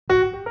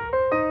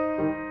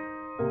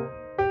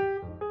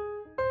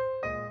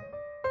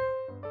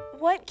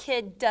What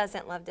kid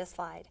doesn't love to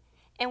slide?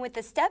 And with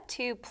the Step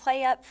 2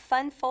 Play Up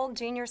Fun Fold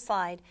Junior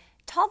Slide,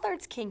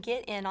 toddlers can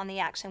get in on the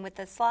action with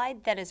a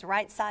slide that is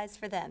right size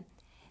for them.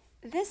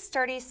 This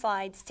sturdy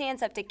slide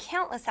stands up to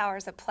countless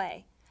hours of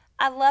play.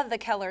 I love the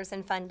colors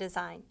and fun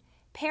design.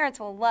 Parents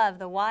will love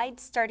the wide,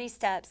 sturdy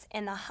steps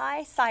and the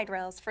high side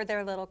rails for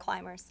their little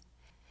climbers.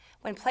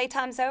 When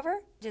playtime's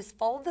over, just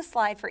fold the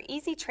slide for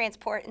easy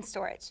transport and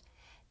storage.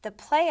 The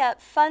Play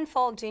Up Fun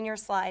Fold Junior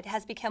Slide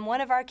has become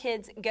one of our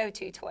kids'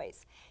 go-to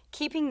toys,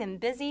 keeping them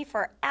busy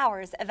for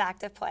hours of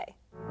active play.